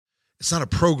it's not a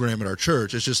program at our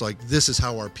church. It's just like, this is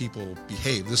how our people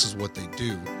behave. This is what they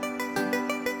do.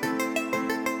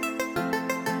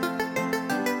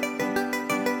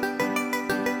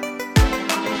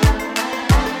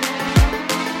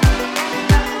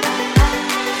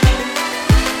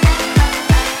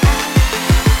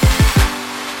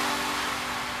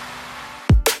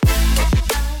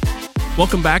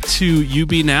 Welcome back to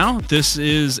UB Now. This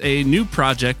is a new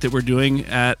project that we're doing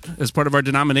as part of our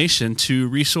denomination to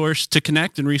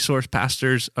connect and resource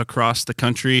pastors across the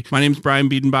country. My name is Brian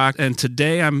Biedenbach, and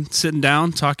today I'm sitting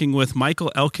down talking with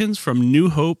Michael Elkins from New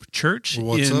Hope Church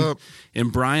in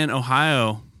Bryan,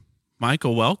 Ohio.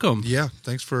 Michael, welcome. Yeah,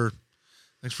 thanks for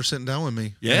sitting down with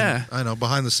me. Yeah. And I know,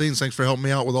 behind the scenes, thanks for helping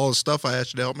me out with all the stuff I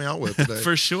asked you to help me out with today.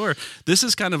 For sure. This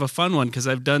is kind of a fun one because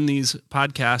I've done these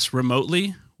podcasts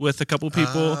remotely with a couple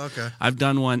people. Okay. I've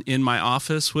done one in my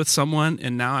office with someone,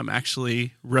 and now I'm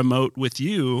actually remote with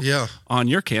you on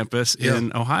your campus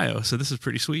in Ohio. So this is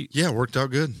pretty sweet. Yeah, worked out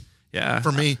good. Yeah.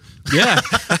 For me. Yeah.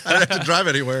 I didn't have to drive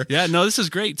anywhere. Yeah, no, this is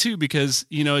great too because,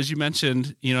 as you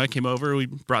mentioned, I came over, we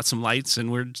brought some lights,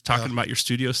 and we're talking about your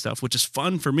studio stuff, which is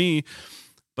fun for me.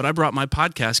 But I brought my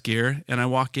podcast gear, and I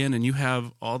walk in, and you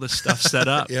have all this stuff set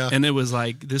up. Yeah. And it was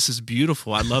like, this is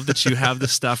beautiful. I love that you have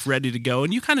this stuff ready to go.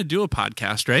 And you kind of do a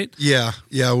podcast, right? Yeah.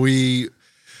 We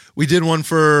did one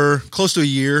for close to a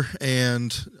year,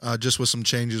 and just with some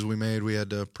changes we made, we had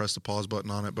to press the pause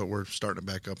button on it. But we're starting it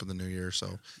back up in the new year.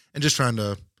 So, and just trying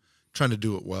to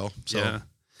do it well. So. Yeah.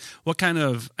 What kind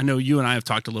of? I know you and I have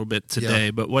talked a little bit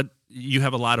today, but you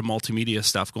have a lot of multimedia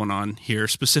stuff going on here,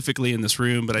 specifically in this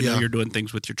room, but I know you're doing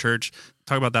things with your church.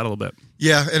 Talk about that a little bit.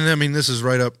 Yeah, and I mean, this is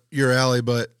right up your alley,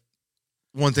 but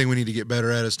one thing we need to get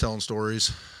better at is telling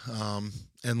stories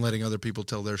and letting other people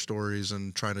tell their stories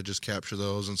and trying to just capture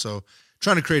those. And so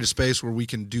trying to create a space where we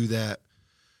can do that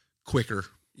quicker.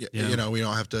 Yeah. We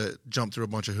don't have to jump through a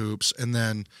bunch of hoops. And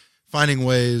then finding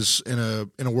ways in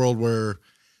a world where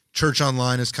church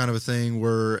online is kind of a thing,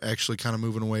 we're actually kind of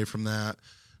moving away from that.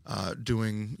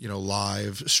 Doing,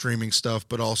 live streaming stuff,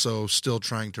 but also still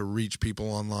trying to reach people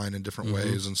online in different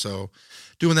ways. And so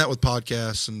doing that with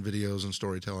podcasts and videos and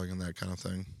storytelling and that kind of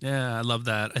thing. Yeah, I love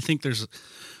that. I think there's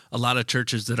a lot of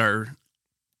churches that are,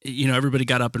 everybody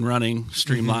got up and running,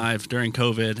 stream live during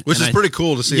COVID. Which is pretty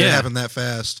cool to see it happen that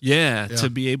fast. Yeah, to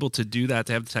be able to do that,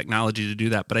 to have the technology to do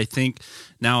that. But I think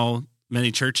now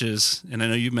many churches, and I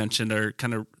know you mentioned, are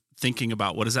kind of thinking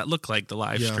about what does that look like, the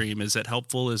live stream? Is it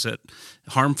helpful? Is it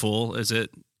harmful? Is it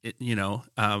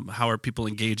how are people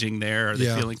engaging there? Are they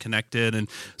feeling connected? And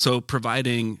so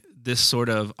providing this sort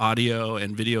of audio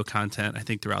and video content, I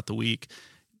think throughout the week,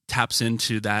 taps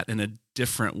into that in a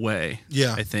different way.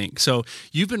 Yeah. I think. So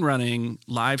you've been running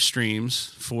live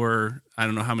streams for, I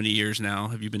don't know how many years now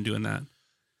have you been doing that?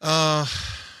 Man,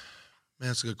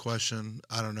 that's a good question.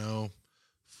 I don't know.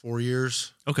 4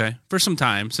 years. Okay. For some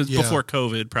time. Since before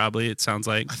COVID, probably, it sounds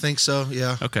like. I think so,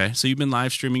 yeah. Okay. So you've been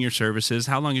live streaming your services.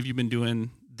 How long have you been doing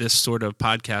this sort of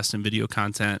podcast and video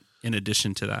content in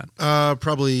addition to that?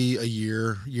 Probably a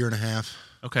year and a half.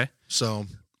 Okay. So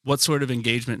what sort of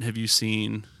engagement have you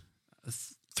seen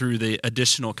through the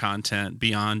additional content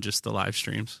beyond just the live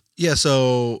streams? Yeah,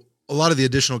 so a lot of the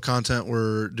additional content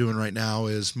we're doing right now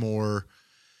is more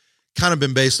kind of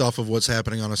been based off of what's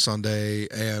happening on a Sunday.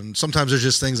 And sometimes there's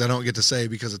just things I don't get to say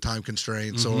because of time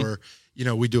constraints or,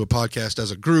 we do a podcast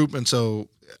as a group. And so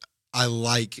I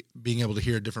like being able to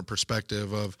hear a different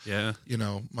perspective of,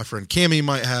 my friend Cammie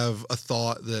might have a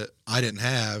thought that I didn't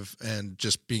have and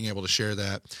just being able to share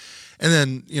that. And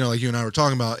then, like you and I were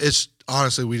talking about, it's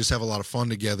honestly, we just have a lot of fun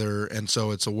together. And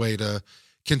so it's a way to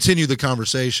continue the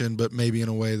conversation, but maybe in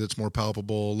a way that's more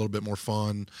palpable, a little bit more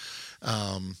fun.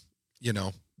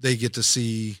 They get to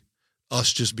see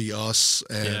us just be us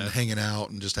and hanging out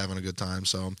and just having a good time.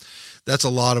 So that's a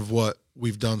lot of what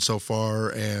we've done so far.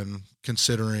 And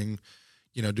considering,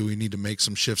 do we need to make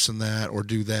some shifts in that or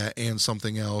do that and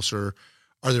something else? Or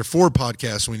are there 4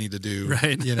 podcasts we need to do,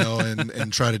 right?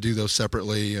 And try to do those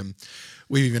separately. And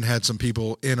we've even had some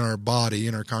people in our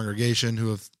congregation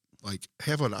who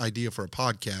have an idea for a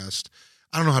podcast.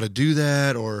 I don't know how to do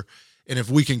that and if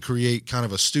we can create kind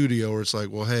of a studio where it's like,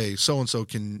 well, hey, so-and-so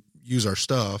can use our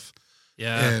stuff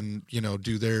and,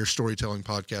 do their storytelling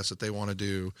podcast that they want to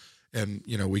do. And,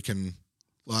 we can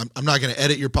well, I'm not going to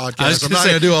edit your podcast. I'm not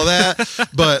going to do all that.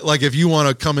 But like, if you want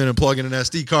to come in and plug in an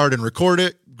SD card and record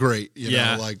it, great. You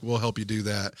know, like we'll help you do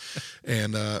that,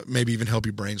 and maybe even help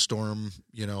you brainstorm.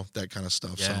 You know, that kind of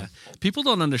stuff. Yeah. So People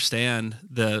don't understand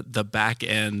the back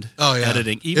end yeah.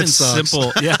 editing. Even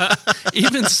simple,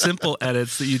 even simple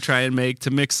edits that you try and make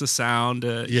to mix the sound,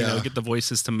 you know, get the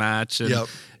voices to match. And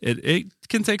it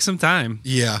can take some time.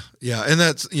 Yeah. Yeah. And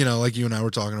that's, you know, like you and I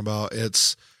were talking about,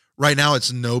 it's right now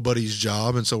it's nobody's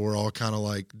job. And so we're all kind of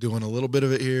like doing a little bit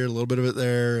of it here, a little bit of it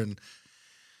there. And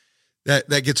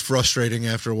that gets frustrating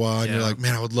after a while. And you're like,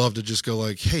 man, I would love to just go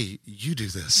like, hey, you do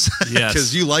this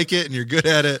because you like it and you're good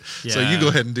at it. So you go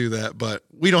ahead and do that. But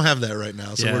we don't have that right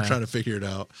now. So we're trying to figure it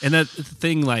out. And that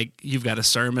thing, like you've got a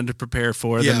sermon to prepare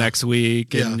for the next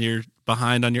week and you're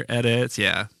behind on your edits.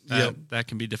 That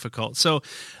can be difficult. So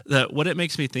what it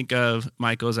makes me think of,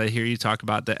 Michael, is I hear you talk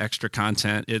about the extra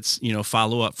content. It's, you know,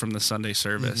 follow up from the Sunday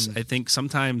service. I think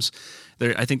sometimes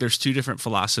there's two different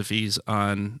philosophies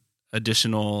on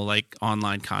additional like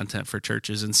online content for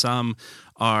churches, and some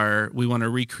are we want to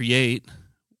recreate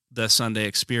the Sunday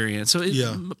experience. So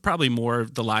it's probably more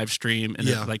of the live stream and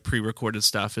like pre-recorded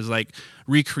stuff is like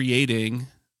recreating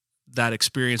that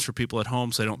experience for people at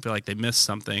home so they don't feel like they missed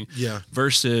something.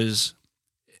 Versus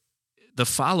the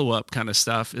follow-up kind of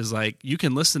stuff is like you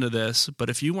can listen to this, but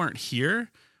if you weren't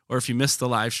here or if you missed the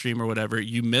live stream or whatever,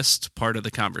 you missed part of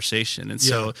the conversation. And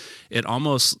so it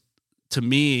almost, to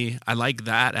me, I like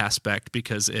that aspect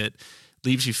because it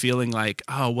leaves you feeling like,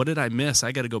 oh, what did I miss?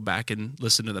 I got to go back and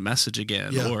listen to the message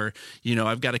again. Or, you know,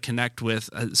 I've got to connect with,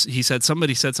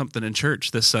 somebody said something in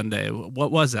church this Sunday. What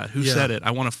was that? Who said it?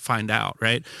 I want to find out.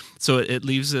 Right. So it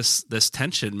leaves this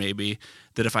tension maybe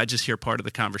that if I just hear part of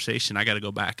the conversation, I got to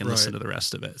go back and listen to the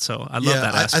rest of it. So I love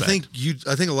that aspect.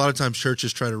 I think a lot of times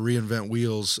churches try to reinvent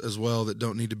wheels as well that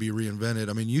don't need to be reinvented.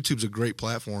 I mean, YouTube's a great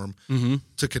platform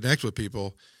to connect with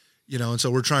people. You know, and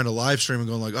so we're trying to live stream and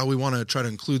going like, oh, we want to try to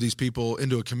include these people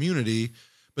into a community.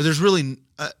 But there's really,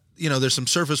 you know, there's some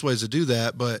surface ways to do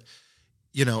that. But,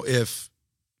 you know, if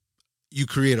you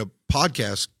create a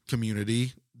podcast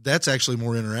community, that's actually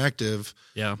more interactive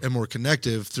and more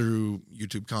connective through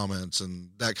YouTube comments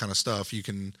and that kind of stuff.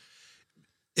 And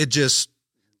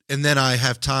then I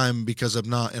have time because I'm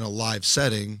not in a live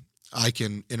setting. I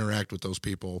can interact with those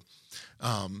people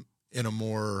in a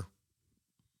more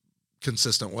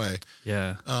consistent way.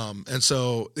 And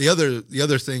so the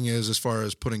other thing is, as far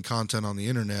as putting content on the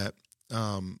internet,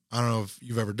 I don't know if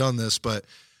you've ever done this, but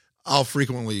I'll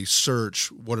frequently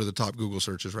search what are the top Google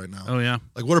searches right now.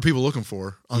 Like what are people looking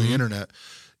for on the internet?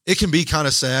 It can be kind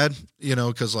of sad, you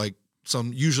know, because like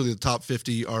usually the top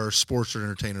 50 are sports or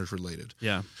entertainers related.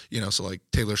 You know, so like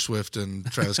Taylor Swift and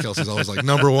Travis Kelce's always like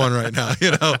number one right now,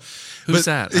 you know. Who's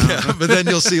that? But then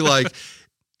you'll see like,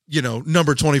 you know,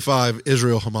 number 25,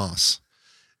 Israel, Hamas.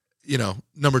 You know,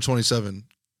 number 27,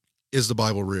 is the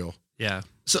Bible real?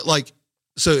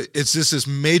 So it's just this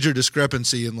major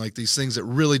discrepancy in like these things that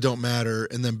really don't matter.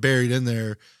 And then buried in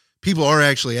there, people are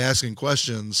actually asking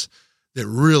questions that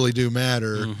really do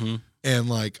matter. And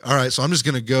like, all right, so I'm just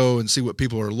going to go and see what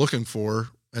people are looking for.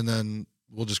 And then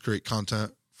we'll just create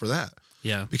content for that.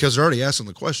 Because they're already asking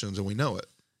the questions and we know it.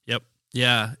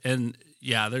 And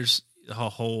there's a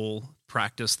whole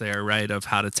practice there, right, of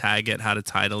how to tag it, how to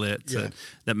title it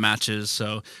that matches.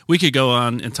 So we could go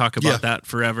on and talk about that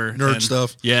forever. Nerd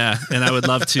stuff. And I would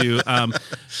love to.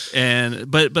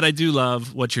 But I do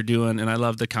love what you're doing, and I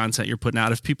love the content you're putting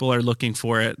out. If people are looking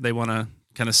for it, they want to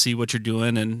kind of see what you're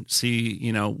doing and see,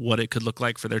 you know, what it could look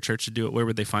like for their church to do it. Where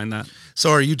would they find that?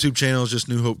 So our YouTube channel is just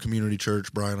New Hope Community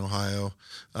Church, Bryan, Ohio.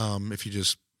 If you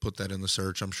just put that in the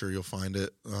search, I'm sure you'll find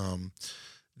it.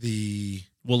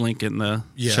 We'll link in the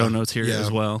show notes here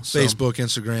as well. So. Facebook,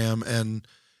 Instagram. And,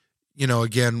 you know,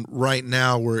 again, right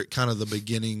now we're at kind of the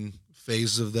beginning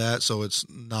phase of that. So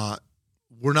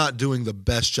we're not doing the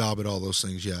best job at all those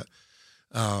things yet.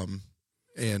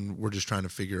 And we're just trying to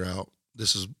figure out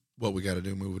this is what we got to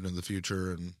do moving into the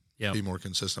future and be more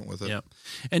consistent with it.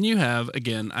 And you have,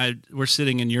 again, we're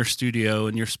sitting in your studio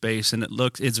in your space, and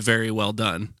it's very well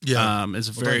done. It's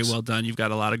very well done. You've got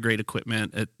a lot of great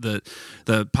equipment. The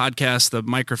podcast, the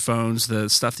microphones, the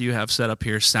stuff that you have set up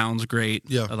here sounds great.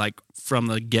 Like from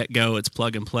the get-go, it's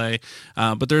plug and play.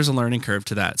 But there's a learning curve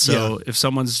to that. So if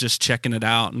someone's just checking it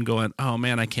out and going, oh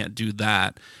man, I can't do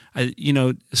that,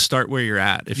 start where you're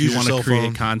at. If you want to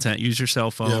create content, use your cell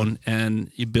phone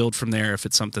and you build from there if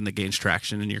it's something that gains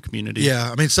traction in your community.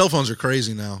 I mean, cell phones are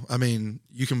crazy now. I mean,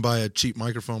 you can buy a cheap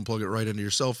microphone, plug it right into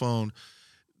your cell phone.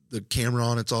 The camera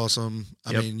on it's awesome.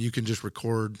 I mean, you can just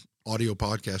record audio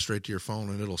podcast straight to your phone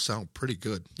and it'll sound pretty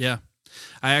good.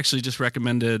 I actually just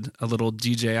recommended a little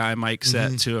DJI mic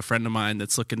set to a friend of mine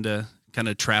that's looking to kind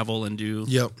of travel and do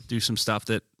some stuff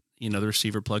that, the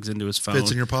receiver plugs into his phone.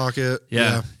 Fits in your pocket.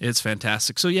 Yeah, it's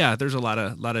fantastic. So yeah, there's a lot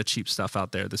of cheap stuff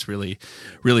out there that's really,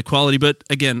 really quality. But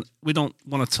again, we don't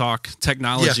want to talk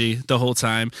technology the whole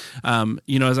time.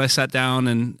 As I sat down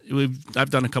and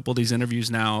I've done a couple of these interviews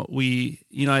now, I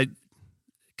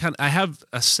have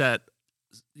a set,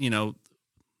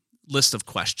 list of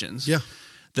questions. Yeah.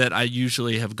 That I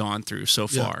usually have gone through so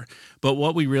far. But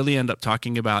what we really end up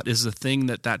talking about is the thing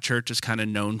that church is kind of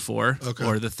known for,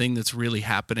 or the thing that's really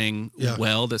happening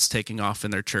well, that's taking off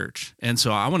in their church. And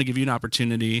so I want to give you an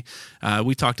opportunity.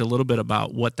 We talked a little bit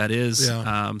about what that is.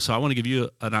 Yeah. So I want to give you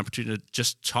an opportunity to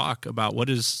just talk about what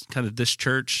is kind of this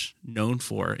church known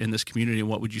for in this community, and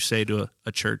what would you say to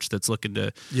a church that's looking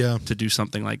to do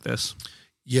something like this?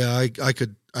 Yeah, I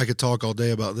could talk all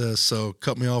day about this, so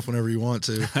cut me off whenever you want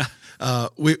to.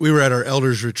 We were at our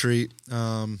elders retreat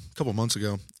a couple months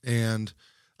ago, and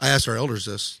I asked our elders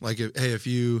this, like, if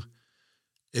you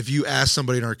ask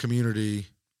somebody in our community,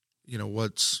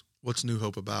 what's New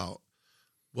Hope about,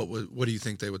 what do you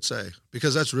think they would say?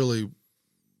 Because that's really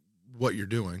what you're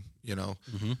doing. You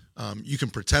can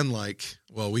pretend like,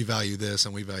 well, we value this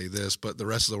and we value this, but the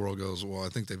rest of the world goes, well, I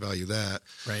think they value that,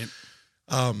 right?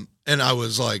 And I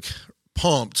was like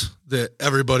pumped that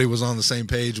everybody was on the same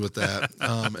page with that.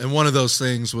 And one of those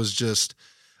things was just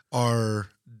our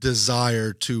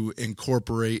desire to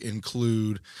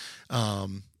include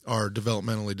our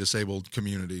developmentally disabled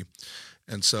community.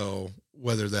 And so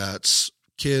whether that's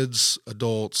kids,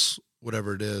 adults,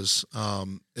 whatever it is,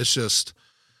 it's just,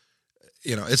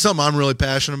 it's something I'm really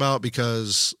passionate about,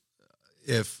 because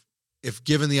if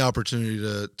given the opportunity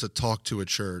to talk to a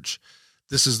church,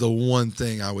 this is the one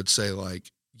thing I would say,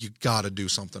 like, you got to do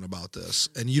something about this.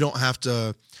 And you don't have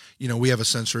to, we have a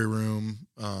sensory room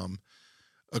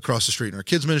across the street in our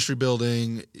kids ministry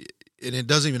building, and it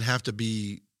doesn't even have to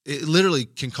be, it literally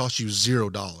can cost you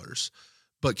 $0,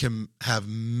 but can have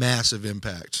massive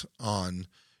impact on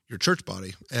your church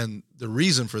body. And the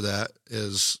reason for that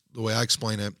is, the way I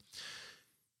explain it,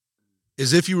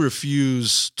 is if you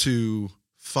refuse to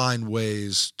find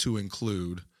ways to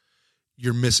include,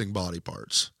 you're missing body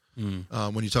parts.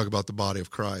 When you talk about the body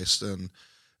of Christ, and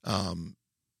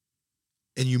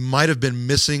you might have been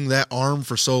missing that arm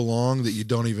for so long that you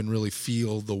don't even really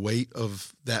feel the weight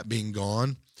of that being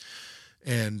gone,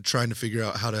 and trying to figure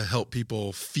out how to help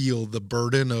people feel the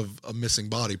burden of a missing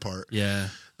body part. Yeah.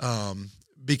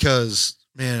 Because,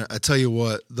 man, I tell you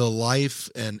what, the life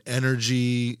and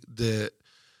energy that,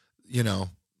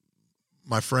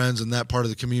 my friends in that part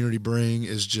of the community bring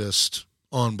is just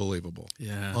unbelievable.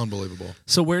 Yeah. Unbelievable.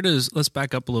 So let's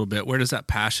back up a little bit. Where does that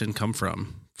passion come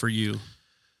from for you?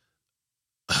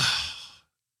 I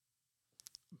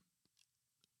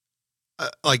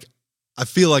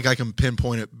feel like I can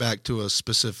pinpoint it back to a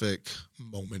specific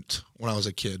moment when I was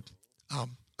a kid.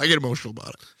 I get emotional about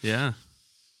it. Yeah.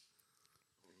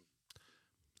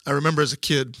 I remember as a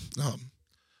kid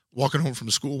walking home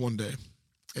from school one day,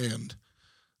 and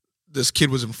this kid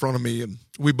was in front of me, and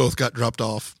we both got dropped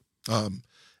off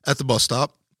at the bus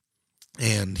stop,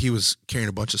 and he was carrying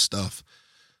a bunch of stuff.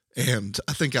 And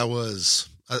I think I was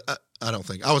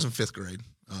in fifth grade,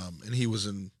 and he was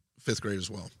in fifth grade as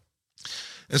well.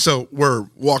 And so we're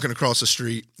walking across the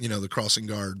street, the crossing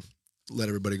guard let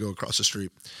everybody go across the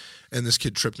street, and this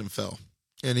kid tripped and fell.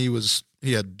 And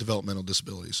he had developmental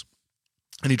disabilities,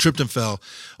 and he tripped and fell.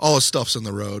 All his stuff's in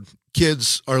the road.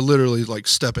 Kids are literally like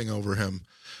stepping over him.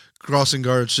 Crossing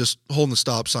guards just holding the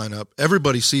stop sign up.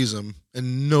 Everybody sees him,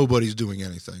 and nobody's doing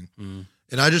anything.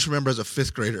 And I just remember as a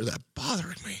fifth grader that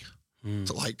bothering me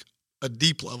to like a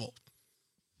deep level.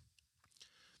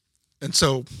 And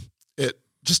so it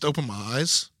just opened my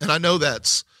eyes. And I know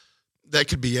that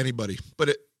could be anybody, but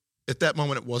at that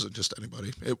moment, it wasn't just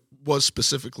anybody. It was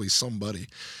specifically somebody.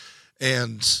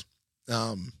 And,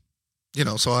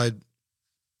 so I,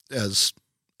 as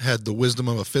had the wisdom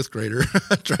of a fifth grader,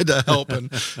 tried to help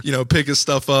and, pick his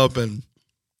stuff up and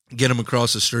get him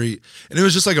across the street. And it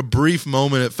was just like a brief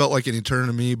moment. It felt like an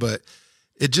eternity to me, but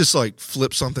it just like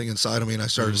flipped something inside of me, and I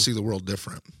started to see the world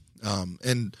different.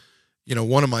 And,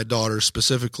 one of my daughters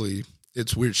specifically,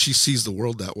 it's weird, she sees the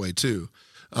world that way too.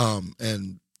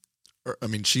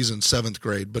 She's in seventh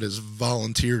grade, but has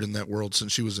volunteered in that world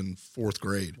since she was in fourth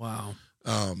grade. Wow.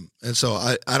 And so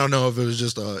I don't know if it was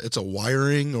just it's a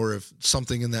wiring, or if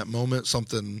something in that moment,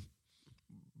 something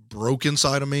broke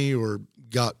inside of me or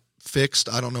got fixed.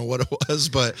 I don't know what it was,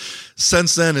 but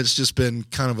since then it's just been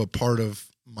kind of a part of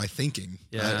my thinking.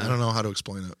 Yeah. I don't know how to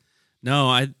explain it.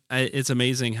 No, it's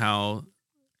amazing how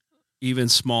even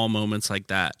small moments like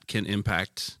that can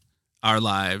impact our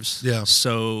lives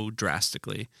so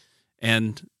drastically,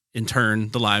 and in turn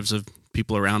the lives of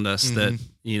people around us that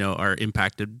are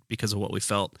impacted because of what we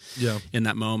felt in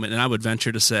that moment. And I would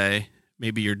venture to say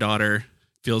maybe your daughter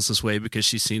feels this way because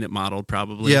she's seen it modeled,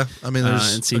 probably. Yeah, I mean,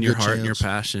 there's and seen your heart and your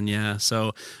passion. Yeah.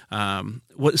 So,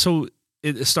 So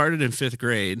it started in 5th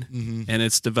grade, and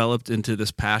it's developed into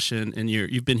this passion. And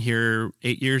you've been here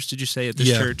 8 years, did you say, at this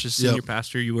church as senior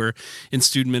pastor? You were in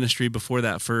student ministry before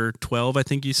that for 12, I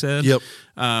think you said. Yep.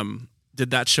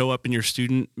 Did that show up in your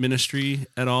student ministry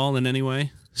at all in any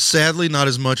way? Sadly, not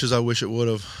as much as I wish it would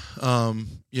have.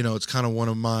 It's kind of one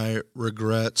of my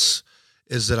regrets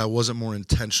is that I wasn't more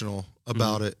intentional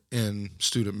about it in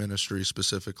student ministry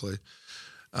specifically.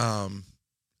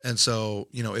 And so,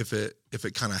 if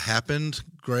it kind of happened,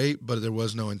 great, but there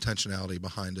was no intentionality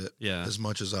behind it as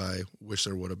much as I wish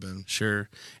there would have been. Sure.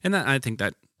 And I think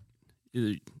that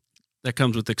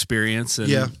comes with experience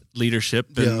and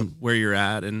leadership and where you're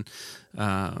at. And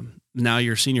now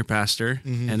you're senior pastor,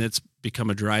 and it's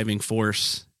become a driving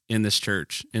force in this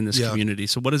church, in this community.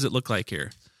 So what does it look like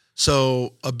here?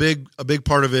 So a big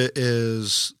part of it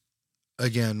is,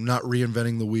 again, not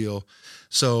reinventing the wheel.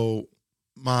 So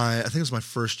I think it was my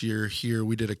first year here,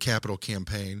 we did a capital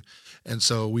campaign. And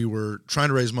so we were trying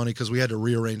to raise money because we had to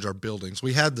rearrange our buildings.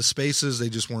 We had the spaces, they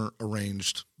just weren't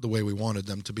arranged the way we wanted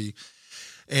them to be.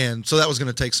 And so that was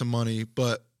going to take some money,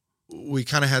 but we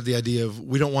kind of had the idea of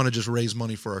we don't want to just raise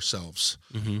money for ourselves.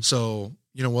 So,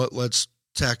 you know what, let's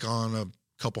tack on a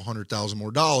couple $100,000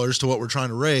 more to what we're trying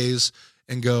to raise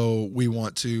and go, we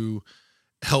want to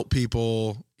help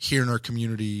people here in our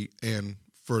community and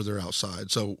further outside.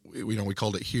 So, we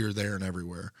called it here, there, and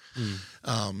everywhere.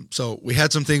 So we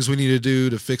had some things we needed to do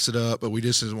to fix it up, but we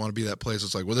just didn't want to be that place.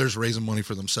 It's like, well, they're just raising money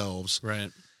for themselves.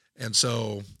 Right. And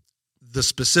so the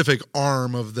specific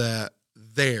arm of that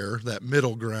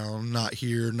middle ground, not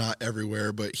here, not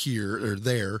everywhere, but here or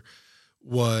there,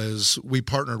 was we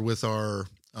partnered with our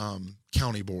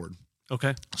county board.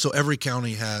 Okay. So every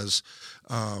county has,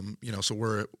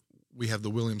 we have the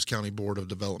Williams County Board of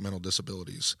Developmental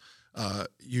Disabilities.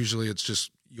 Usually it's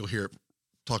just, you'll hear it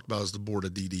talked about as the Board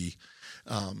of DD.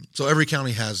 So every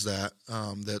county has that,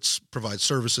 that's provides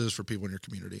services for people in your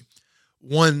community.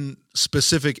 One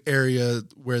specific area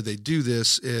where they do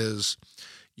this is,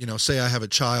 say I have a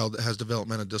child that has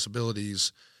developmental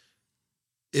disabilities.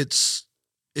 It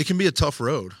can be a tough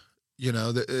road.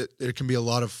 There can be a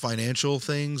lot of financial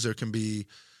things. There can be,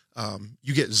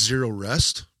 you get zero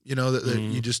rest, that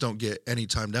you just don't get any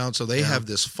time down. So they have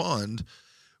this fund,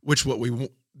 which then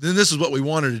this is what we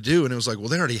wanted to do. And it was like, well,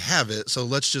 they already have it. So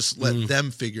let's just let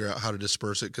them figure out how to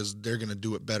disperse it because they're going to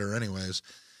do it better anyways.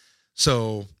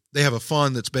 So they have a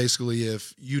fund that's basically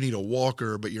if you need a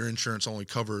walker, but your insurance only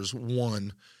covers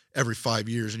one every 5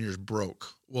 years and you're just broke.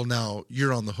 Well, now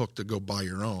you're on the hook to go buy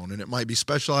your own, and it might be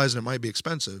specialized and it might be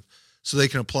expensive. So they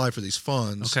can apply for these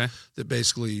funds that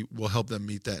basically will help them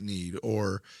meet that need.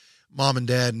 Or mom and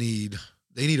dad need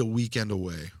a weekend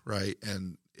away, right?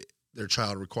 And their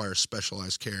child requires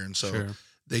specialized care. And so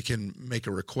they can make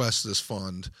a request to this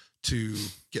fund to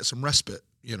get some respite,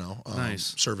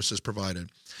 services provided.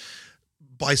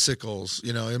 Bicycles,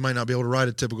 it might not be able to ride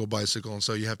a typical bicycle. And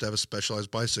so you have to have a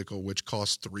specialized bicycle, which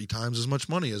costs 3 times as much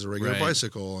money as a regular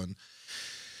bicycle.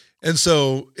 And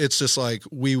so it's just like,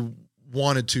 we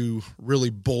wanted to really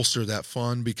bolster that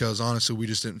fund because honestly, we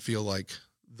just didn't feel like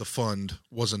the fund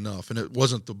was enough. And it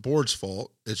wasn't the board's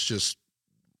fault. It's just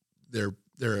they're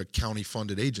a county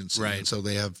funded agency. Right. And so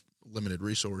they have limited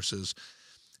resources.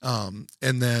 And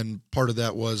then part of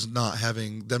that was not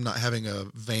having a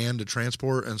van to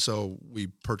transport. And so we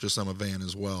purchased them a van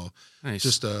as well,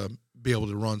 just to be able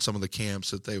to run some of the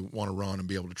camps that they want to run and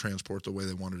be able to transport the way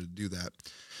they wanted to do that.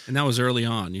 And that was early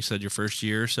on. You said your first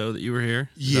year or so that you were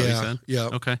here? Yeah.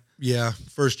 Okay. Yeah.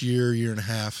 First year and a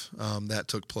half, that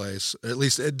took place. At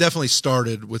least it definitely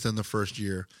started within the first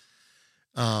year.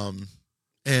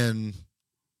 And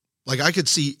like I could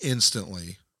see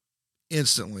instantly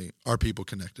our people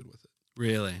connected with it.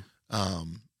 Really?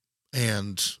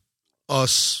 And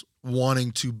us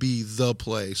wanting to be the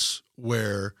place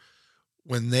where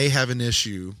when they have an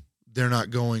issue, they're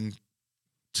not going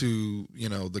to,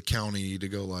 the county to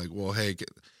go like, well, hey,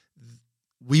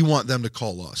 we want them to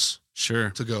call us. Sure.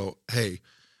 To go, hey,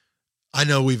 I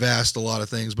know we've asked a lot of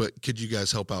things, but could you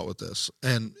guys help out with this?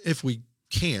 And if we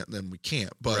can't, then we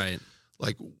can't. But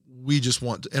like we just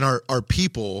want to, and our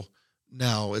people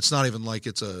now, it's not even like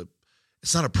it's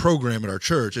not a program at our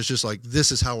church. It's just like,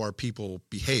 this is how our people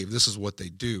behave. This is what they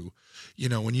do.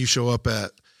 When you show up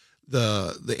at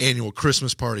the annual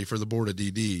Christmas party for the Board of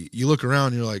DD, you look around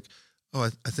and you're like, I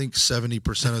think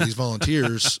 70% of these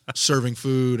volunteers serving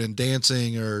food and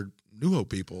dancing are New Hope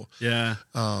people. Yeah.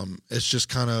 It's just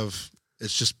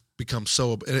become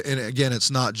so, and again,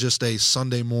 it's not just a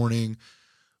Sunday morning,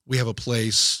 we have a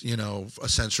place, a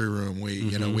sensory room.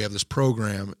 We have this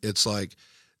program. It's like,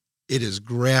 it is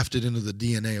grafted into the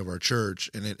DNA of our church,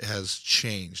 and it has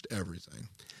changed everything.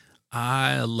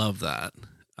 I love that.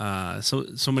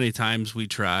 So many times we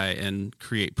try and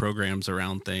create programs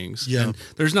around things. Yeah. And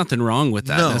there's nothing wrong with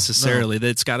that necessarily. No.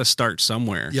 It's got to start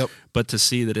somewhere. Yep. But to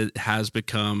see that it has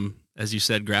become, as you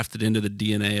said, grafted into the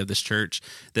DNA of this church,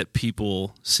 that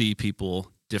people see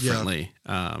people differently.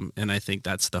 Yeah. And I think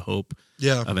that's the hope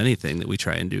of anything that we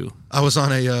try and do. I was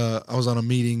on a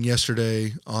meeting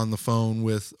yesterday on the phone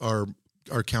with our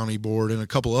county board and a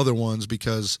couple other ones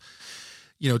because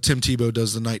Tim Tebow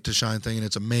does the Night to Shine thing, and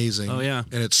it's amazing. Oh, yeah.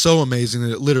 And it's so amazing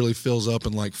that it literally fills up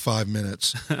in like 5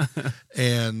 minutes.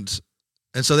 and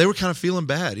so they were kind of feeling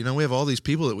bad. We have all these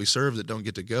people that we serve that don't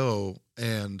get to go.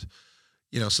 And,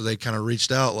 so they kind of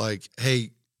reached out like, hey,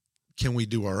 can we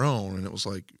do our own? And it was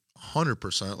like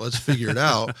 100%. Let's figure it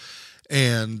out.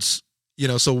 And,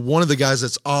 so one of the guys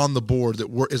that's on the board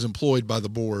that is employed by the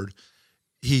board,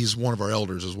 he's one of our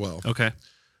elders as well. Okay.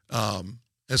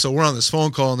 And so we're on this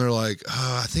phone call, and they're like,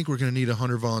 I think we're going to need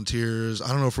 100 volunteers. I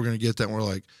don't know if we're going to get that. And we're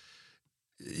like,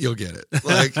 you'll get it.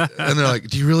 And they're like,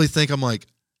 do you really think? I'm like,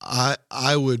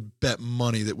 I would bet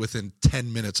money that within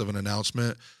 10 minutes of an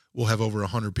announcement, we'll have over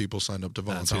 100 people signed up to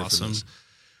volunteer. That's awesome. For this.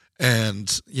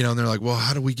 And, and they're like, well,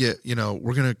 how do we get,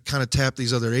 we're going to kind of tap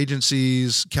these other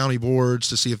agencies, county boards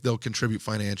to see if they'll contribute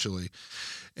financially.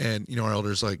 And, our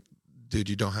elders like, dude,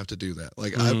 you don't have to do that.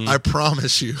 Like, I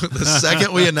promise you, the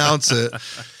second we announce it,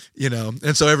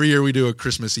 and so every year we do a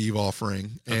Christmas Eve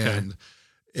offering, and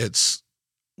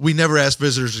we never ask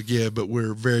visitors to give, but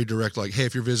we're very direct. Like, hey,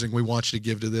 if you're visiting, we want you to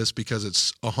give to this because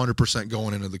it's 100%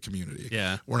 going into the community.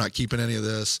 Yeah. We're not keeping any of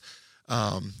this.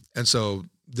 And so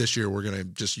this year we're going to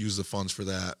just use the funds for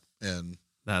that. And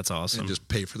that's awesome. And just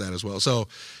pay for that as well. So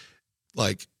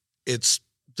like,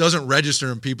 doesn't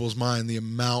register in people's mind the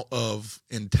amount of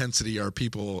intensity our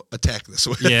people attack this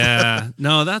with. Yeah,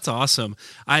 no, that's awesome.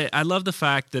 I love the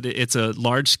fact that it's a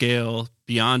large scale,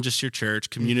 beyond just your church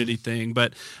community thing.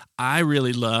 But I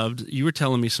really loved, you were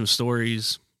telling me some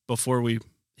stories before we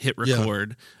hit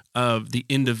record of the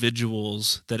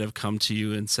individuals that have come to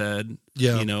you and said,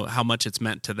 how much it's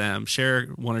meant to them. Share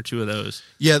one or two of those.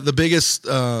 Yeah, the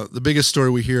biggest story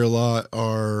we hear a lot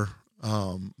are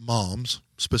moms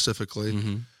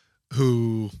specifically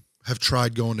who have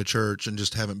tried going to church and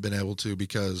just haven't been able to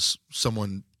because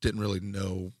someone didn't really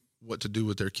know what to do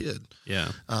with their kid.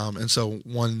 Yeah. And so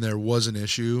when there was an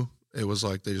issue, it was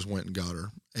like they just went and got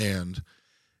her. And,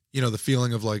 the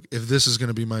feeling of like, if this is going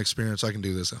to be my experience, I can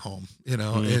do this at home,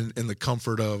 in the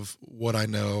comfort of what I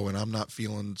know, and I'm not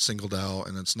feeling singled out,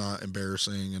 and it's not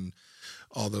embarrassing and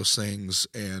all those things.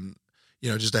 And,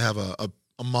 just to have a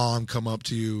mom come up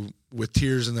to you with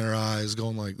tears in their eyes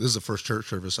going like, this is the first church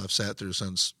service I've sat through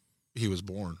since he was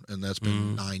born. And that's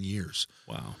been 9 years.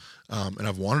 Wow. And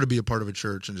I've wanted to be a part of a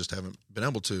church and just haven't been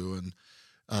able to.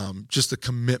 And just the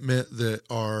commitment that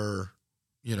our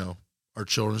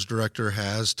children's director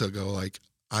has to go like,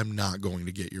 I'm not going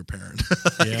to get your parent.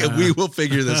 We will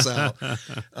figure this out.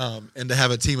 And to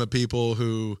have a team of people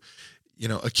who,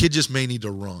 a kid just may need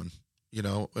to run.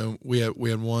 And we had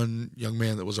one young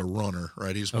man that was a runner,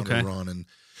 right? He just wanted to run, and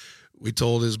we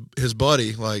told his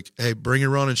buddy, like, hey, bring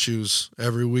your running shoes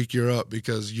every week you're up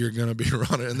because you're going to be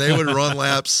running. And they would run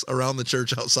laps around the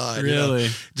church outside, really,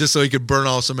 just so he could burn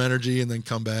off some energy and then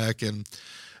come back. And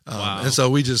and so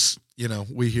we just,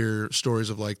 we hear stories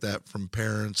of like that from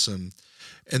parents, and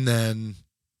then,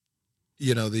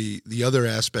 the other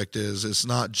aspect is it's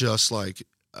not just like,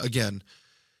 again,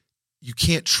 you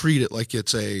can't treat it like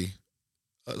it's a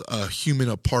human,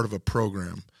 a part of a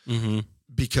program,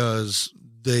 because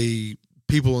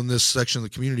people in this section of the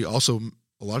community also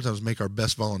a lot of times make our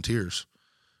best volunteers.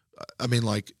 I mean,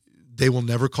 like, they will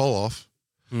never call off.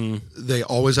 They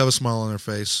always have a smile on their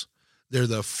face. They're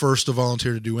the first to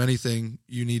volunteer to do anything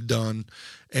you need done,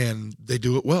 and they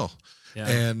do it well. Yeah.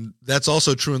 And that's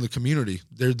also true in the community.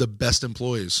 They're the best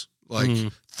employees. Like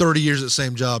 30 years at the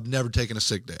same job, never taking a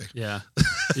sick day. Yeah.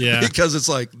 Yeah. Because it's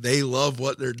like they love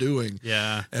what they're doing.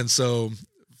 Yeah. And so,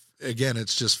 again,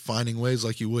 it's just finding ways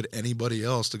like you would anybody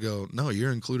else to go, no,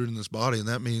 you're included in this body, and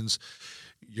that means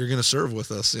you're going to serve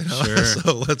with us. Sure.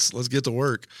 So let's get to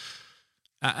work.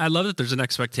 I love that there's an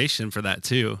expectation for that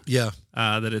too. Yeah.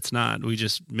 That it's not, we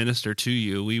just minister to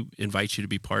you. We invite you to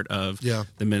be part of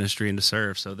the ministry and to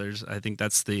serve. So I think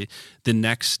that's the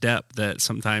next step that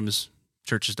sometimes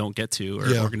churches don't get to, or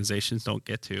Yeah. organizations don't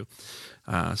get to.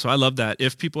 So I love that.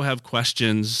 If people have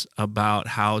questions about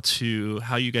how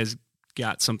you guys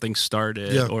got something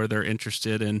started, Yeah. or they're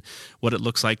interested in what it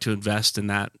looks like to invest in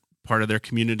that part of their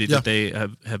community Yeah. that they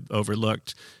have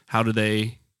overlooked, how would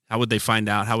they find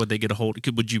out? How would they get a hold?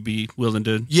 Would you be willing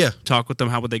to talk with them?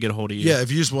 How would they get a hold of you? Yeah,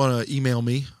 if you just want to email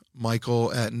me,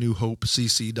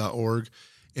 michael@newhopecc.org,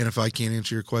 and if I can't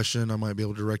answer your question, I might be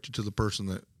able to direct you to the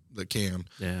person that can.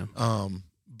 Yeah.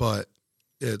 But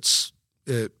it's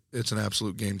an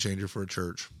absolute game changer for a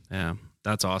church. Yeah.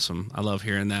 That's awesome. I love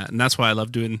hearing that. And that's why I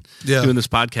love doing this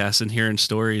podcast and hearing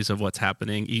stories of what's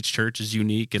happening. Each church is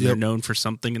unique, and they're known for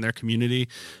something in their community.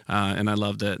 And I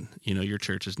love that, your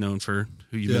church is known for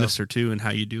who you minister to and how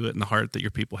you do it and the heart that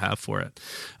your people have for it.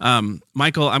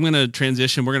 Michael, I'm going to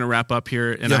transition. We're going to wrap up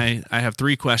here. And I have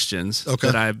 3 questions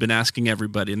that I've been asking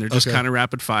everybody, and they're just kind of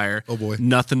rapid fire. Oh boy.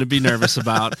 Nothing to be nervous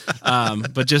about.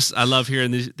 But I love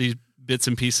hearing these bits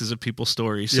and pieces of people's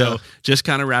stories. So just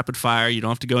kind of rapid fire. You don't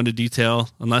have to go into detail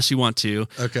unless you want to.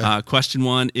 Okay. Question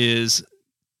 1 is,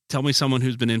 tell me someone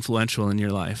who's been influential in your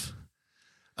life.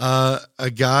 A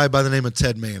guy by the name of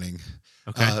Ted Manning.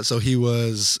 Okay. So he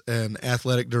was an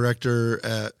athletic director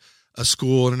at a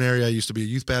school in an area I used to be a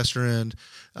youth pastor in.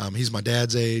 He's my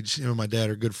dad's age. Him and my dad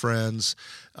are good friends.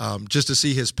 Just to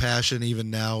see his passion, even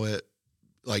now,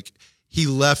 he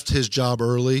left his job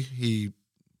early. He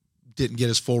didn't get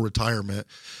his full retirement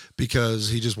because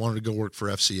he just wanted to go work for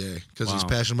FCA because he's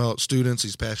passionate about students.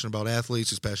 He's passionate about athletes.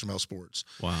 He's passionate about sports.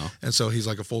 Wow. And so he's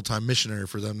like a full-time missionary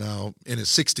for them now in his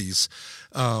 60s.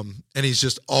 And he's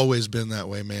just always been that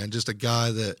way, man. Just a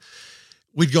guy that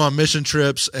we'd go on mission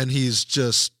trips, and he's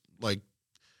just like,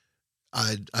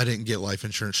 I didn't get life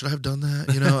insurance. Should I have done that?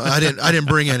 I didn't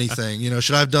bring anything,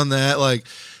 should I have done that? Like,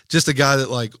 just a guy that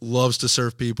loves to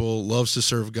serve people, loves to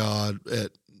serve God.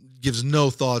 It gives no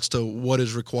thoughts to what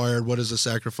is required, what is a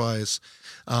sacrifice.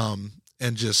 And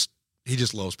he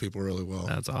just loves people really well.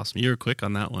 That's awesome. You were quick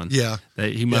on that one. Yeah.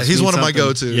 He's one of my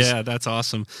go-tos. Yeah, that's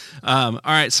awesome. All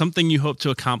right. Something you hope to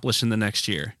accomplish in the next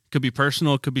year. Could be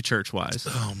personal, could be church-wise.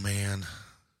 Oh man.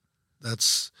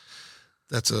 That's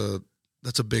a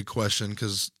big question,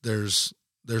 because there's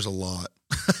a lot.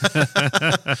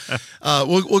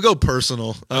 We'll go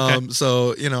personal. Okay.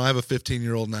 So, I have a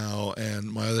 15-year-old now,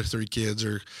 and my other 3 kids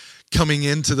are coming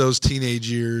into those teenage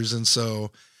years. And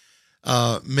so,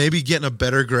 maybe getting a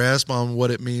better grasp on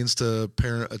what it means to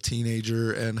parent a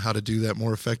teenager and how to do that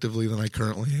more effectively than I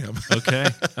currently am. Okay.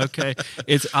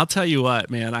 I'll tell you what,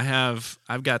 man,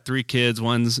 I've got 3 kids.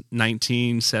 One's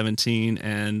 19, 17,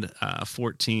 and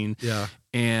 14. Yeah.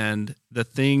 And the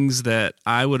things that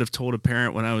I would have told a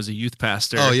parent when I was a youth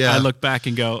pastor, I look back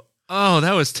and go, oh,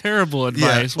 that was terrible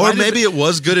advice. Yeah. Or maybe it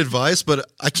was good advice, but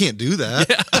I can't do that.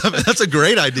 Yeah. I mean, that's a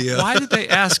great idea. Why did they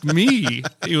ask me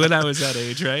when I was that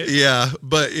age, right? Yeah,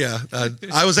 but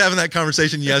I was having that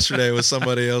conversation yesterday with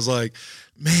somebody. I was like,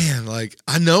 man,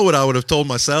 I know what I would have told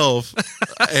myself,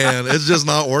 and it's just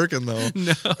not working though.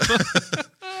 No.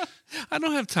 I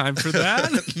don't have time for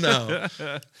that. No.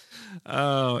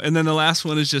 Oh, and then the last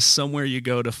one is just somewhere you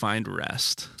go to find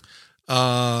rest.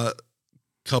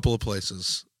 Couple of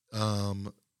places.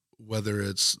 Whether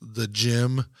it's the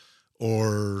gym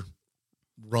or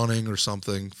running or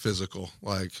something physical.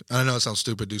 I know it sounds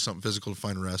stupid, do something physical to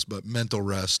find rest, but mental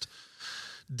rest,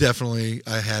 definitely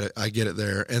I get it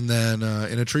there. And then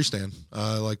in a tree stand.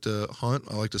 I like to hunt.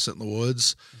 I like to sit in the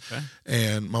woods. Okay.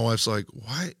 And my wife's like,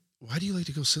 why do you like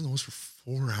to go sit in the woods for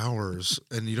 4 hours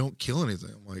and you don't kill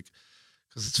anything? I'm like,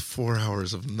 because it's 4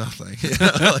 hours of nothing.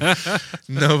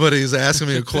 Nobody's asking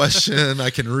me a question. I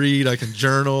can read. I can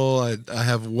journal. I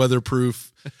have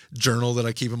weatherproof journal that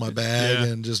I keep in my bag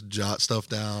and just jot stuff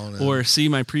down. Or see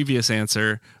my previous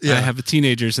answer. I have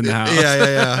teenagers in the house.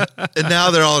 Yeah. And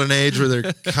now they're all at an age where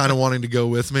they're kind of wanting to go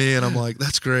with me, and I'm like,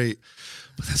 that's great,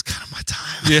 but that's kind of my time.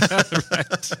 Yeah,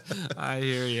 right. I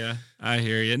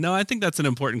hear you. No, I think that's an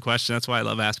important question. That's why I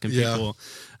love asking people,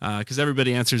 because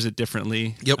everybody answers it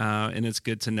differently. Yep. And it's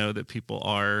good to know that people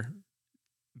are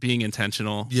being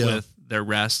intentional with their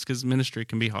rest, because ministry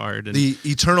can be hard. And the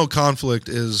eternal conflict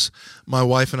is my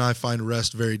wife and I find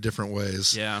rest very different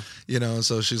ways. Yeah. And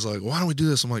so she's like, why don't we do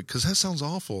this? I'm like, because that sounds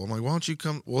awful. I'm like, why don't you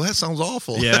come? Well, that sounds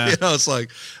awful. Yeah. It's like,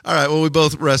 all right, well, we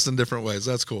both rest in different ways.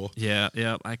 That's cool.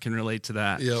 Yeah. I can relate to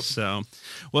that. Yep. So,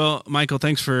 well, Michael,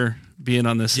 thanks for being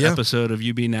on this episode of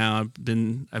You Be Now.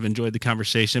 I've enjoyed the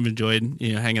conversation. I've enjoyed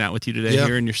hanging out with you today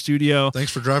here in your studio.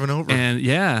 Thanks for driving over.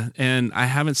 And I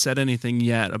haven't said anything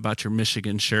yet about your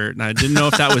Michigan shirt, and I didn't know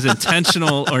if that was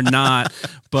intentional or not,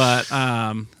 but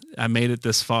I made it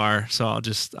this far, so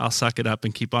I'll suck it up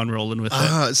and keep on rolling with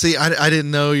it. See, I didn't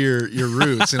know your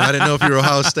roots, and I didn't know if you were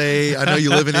Ohio State. I know you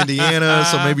live in Indiana,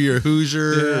 so maybe you're a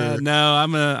Hoosier. Yeah, no,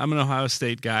 I'm an Ohio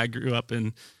State guy. I grew up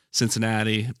in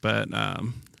Cincinnati, but I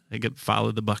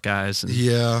followed the Buckeyes. And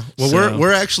yeah, well,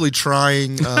 we're actually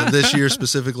trying this year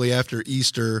specifically after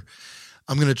Easter.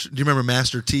 I'm gonna. Do you remember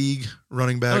Master Teague,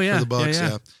 running back for the Bucs?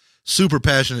 Yeah. Super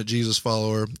passionate Jesus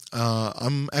follower.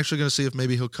 I'm actually going to see if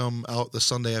maybe he'll come out the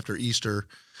Sunday after Easter,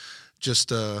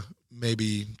 just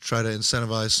maybe try to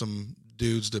incentivize some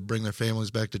dudes to bring their families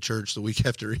back to church the week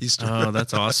after Easter. Oh,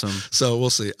 that's awesome. So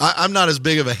we'll see. I'm not as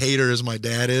big of a hater as my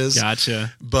dad is.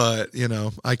 Gotcha. But,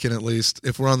 I can at least,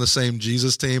 if we're on the same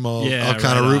Jesus team, I'll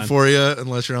kind of right root for you.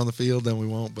 Unless you're on the field, then we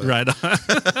won't. But. Right on.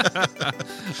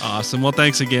 Awesome. Well,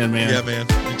 thanks again, man. Yeah, man.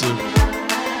 You too.